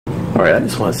All right, I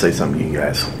just want to say something to you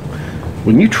guys.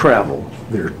 When you travel,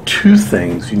 there are two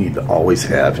things you need to always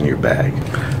have in your bag.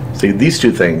 See, these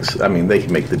two things, I mean, they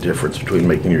can make the difference between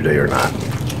making your day or not.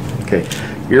 Okay,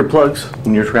 earplugs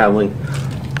when you're traveling,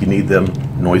 you need them.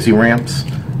 Noisy ramps,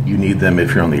 you need them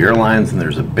if you're on the airlines and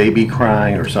there's a baby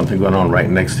crying or something going on right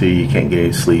next to you, you can't get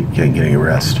any sleep, you can't get any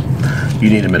rest.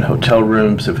 You need them in hotel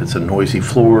rooms if it's a noisy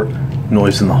floor,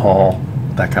 noise in the hall,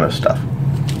 that kind of stuff.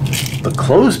 The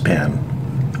clothespin,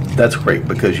 that's great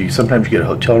because sometimes you get a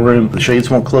hotel room, the shades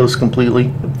won't close completely.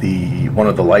 One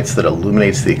of the lights that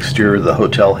illuminates the exterior of the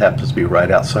hotel happens to be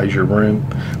right outside your room.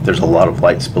 There's a lot of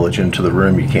light spillage into the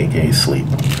room, you can't get any sleep.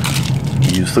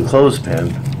 You use the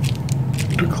clothespin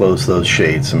to close those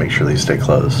shades and make sure they stay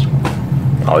closed.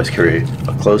 Always carry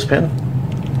a clothespin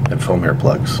and foam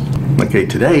earplugs. Okay,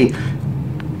 today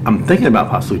I'm thinking about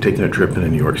possibly taking a trip into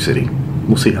New York City.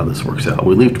 We'll see how this works out.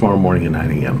 We leave tomorrow morning at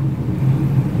 9 a.m.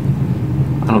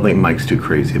 I don't think Mike's too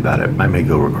crazy about it. I may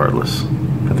go regardless.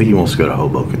 I think he wants to go to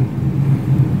Hoboken.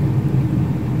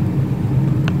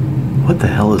 What the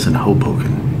hell is in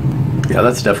Hoboken? Yeah,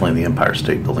 that's definitely the Empire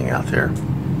State Building out there.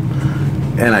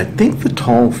 And I think the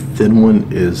tall, thin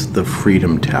one is the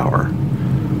Freedom Tower,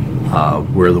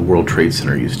 where the World Trade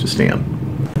Center used to stand.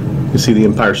 You see the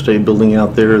Empire State Building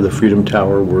out there, the Freedom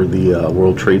Tower, where the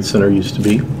World Trade Center used to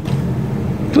be?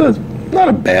 So it's not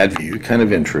a bad view, kind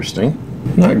of interesting.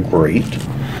 Not great.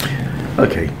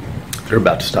 Okay, they're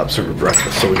about to stop serving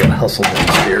breakfast, so we gotta hustle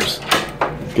downstairs,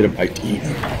 get a bite to eat.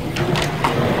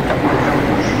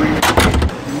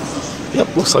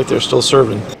 Yep, looks like they're still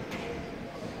serving.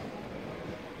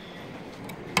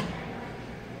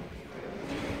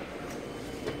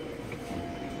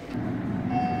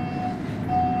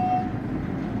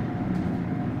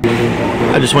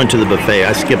 I just went to the buffet.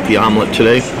 I skipped the omelet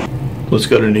today. Let's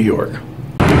go to New York.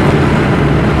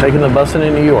 Taking the bus into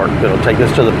New York. It'll take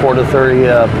us to the Port Authority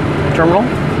terminal,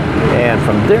 and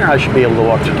from there I should be able to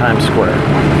walk to Times Square.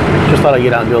 Just thought I'd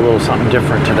get out and do a little something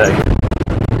different today.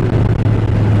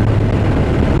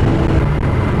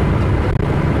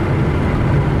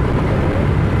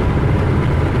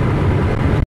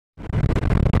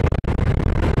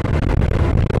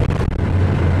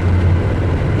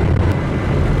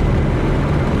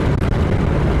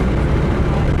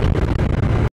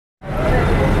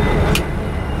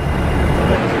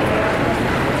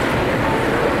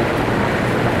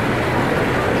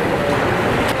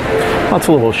 Lots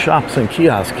of little shops and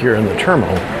kiosks here in the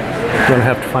terminal. You're going to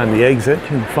have to find the exit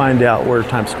and find out where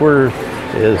Times Square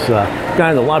is. The guy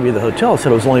in the lobby of the hotel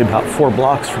said it was only about 4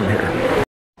 blocks from here.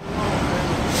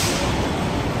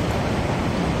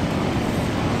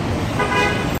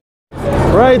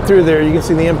 Right through there you can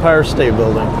see the Empire State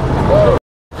Building.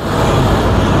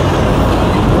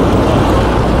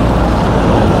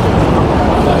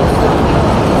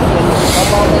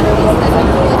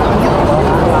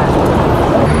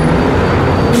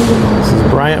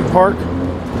 Park,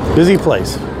 busy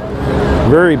place,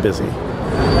 very busy.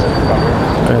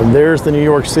 And there's the New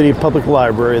York City Public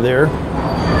Library there.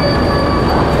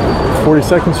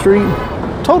 42nd Street,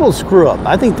 total screw up.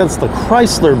 I think that's the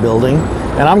Chrysler Building,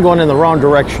 and I'm going in the wrong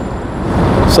direction.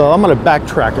 So I'm going to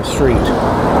backtrack a street.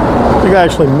 I think I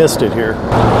actually missed it here.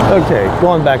 Okay,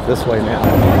 going back this way now.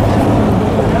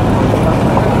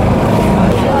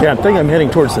 Yeah, I think I'm heading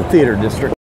towards the theater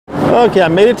district. Okay, I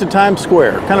made it to Times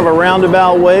Square. Kind of a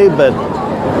roundabout way, but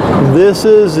this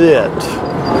is it.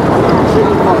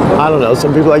 I don't know,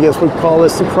 some people I guess would call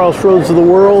this the crossroads of the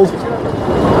world.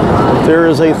 There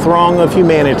is a throng of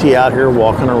humanity out here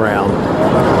walking around. Look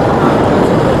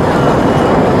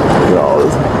at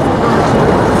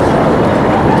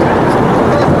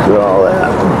all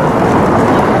that.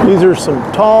 These are some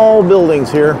tall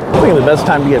buildings here. I think the best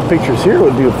time to get pictures here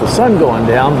would be with the sun going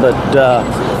down, but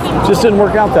just didn't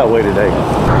work out that way today.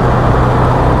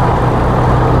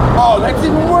 Oh, that's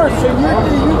even worse. So you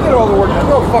did all the work. There's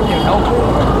no fucking help.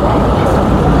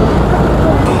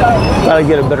 Gotta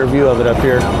get a better view of it up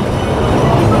here.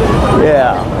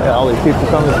 Yeah, all these people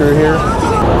coming through here.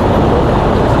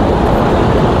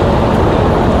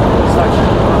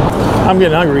 I'm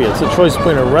getting hungry. It's a choice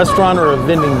between a restaurant or a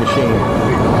vending machine.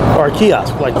 Or a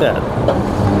kiosk like that.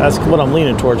 That's what I'm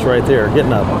leaning towards right there,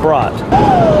 getting a brat.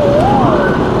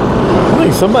 I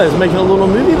think somebody's making a little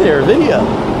movie there, video. All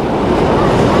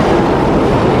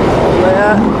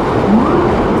that.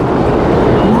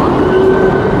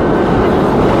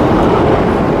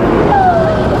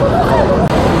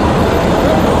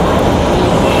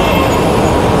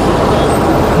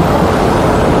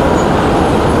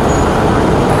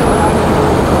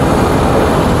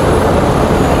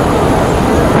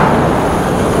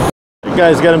 The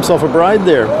guy's got himself a bride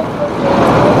there.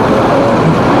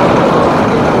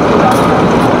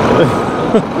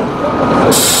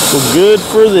 Well, good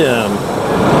for them.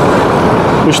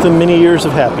 Wish them many years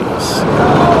of happiness.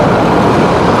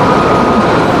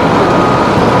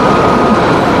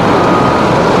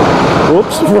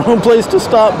 Whoops, wrong place to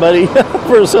stop, buddy,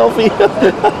 for a selfie.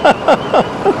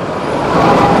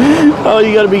 Oh,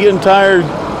 you gotta be getting tired.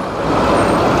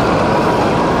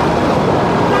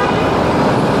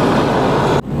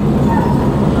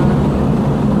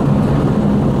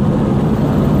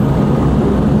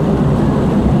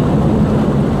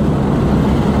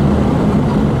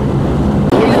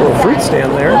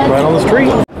 Stand there, right on the street.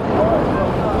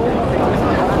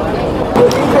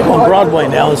 On Broadway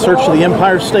now in search of the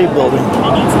Empire State Building.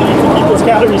 People's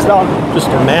calories down. Just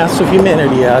a mass of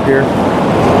humanity out here.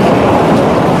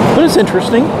 But it's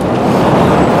interesting.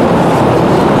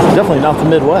 Definitely not the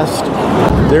Midwest.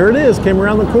 There it is, came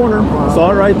around the corner.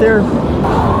 Saw it right there.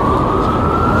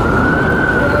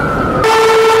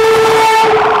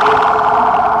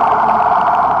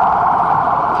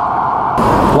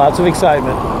 Lots of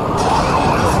excitement.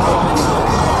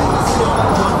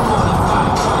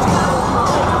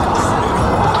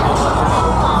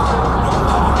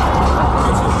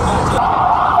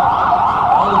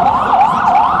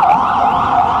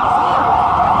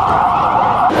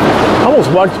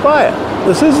 Walked by it.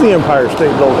 This is the Empire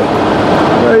State Building.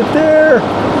 Right there.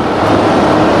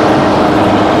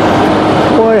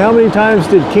 Boy, how many times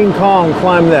did King Kong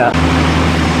climb that?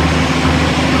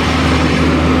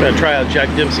 Gonna try out Jack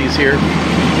Demsey's here.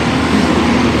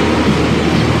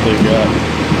 What we got?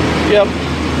 Yep.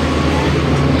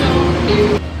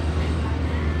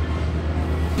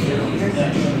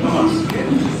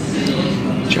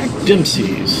 Jack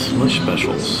Demsey's lunch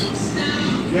specials.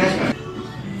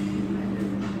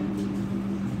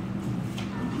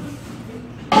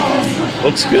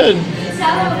 Looks good.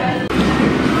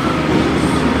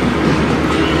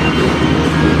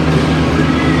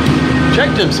 Jack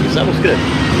Demsey's, that looks good.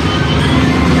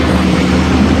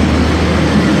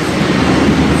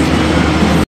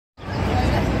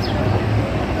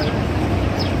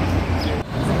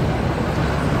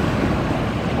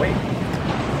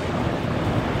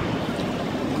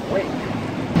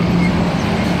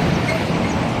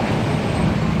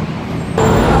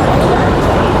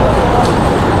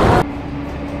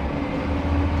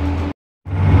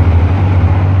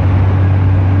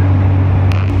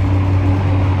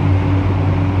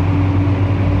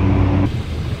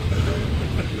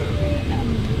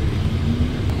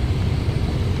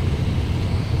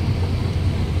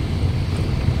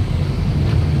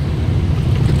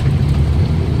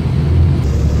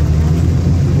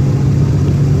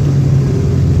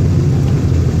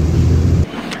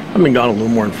 I've been gone a little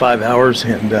more than 5 hours,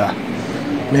 and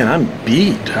man, I'm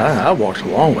beat. I walked a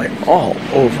long way, all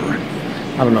over it.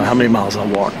 I don't know how many miles I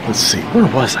walked. Let's see,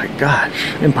 where was I?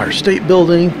 Gosh, Empire State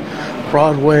Building,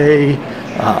 Broadway,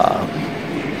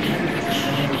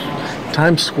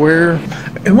 Times Square.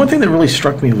 And one thing that really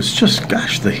struck me was just,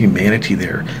 gosh, the humanity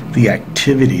there, the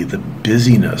activity, the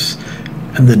busyness,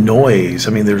 and the noise.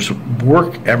 I mean, there's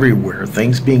work everywhere,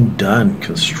 things being done,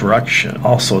 construction,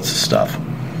 all sorts of stuff.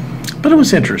 But it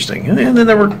was interesting. And then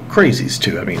there were crazies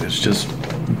too. I mean,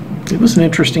 it was an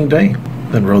interesting day.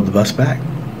 Then rode the bus back.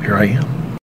 Here I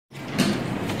am.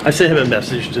 I sent him a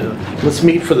message to, let's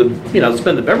meet for the,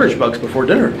 spend the beverage bucks before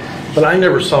dinner. But I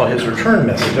never saw his return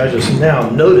message. I just now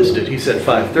noticed it. He said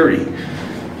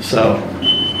 5:30. So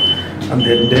I'm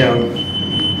heading down.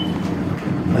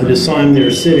 I just saw him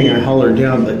there sitting. I hollered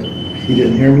down, but he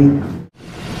didn't hear me.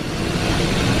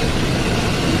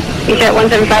 You got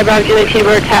 175 Bravo Juliet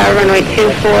T-Bird Tower, runway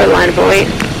 24, line of await.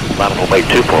 Line of await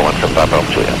 24, 175 Bravo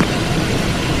Juliet.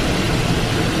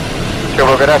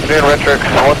 Good afternoon, Retrix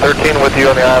 113 with you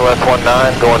on the ILS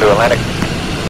 19, going to Atlantic.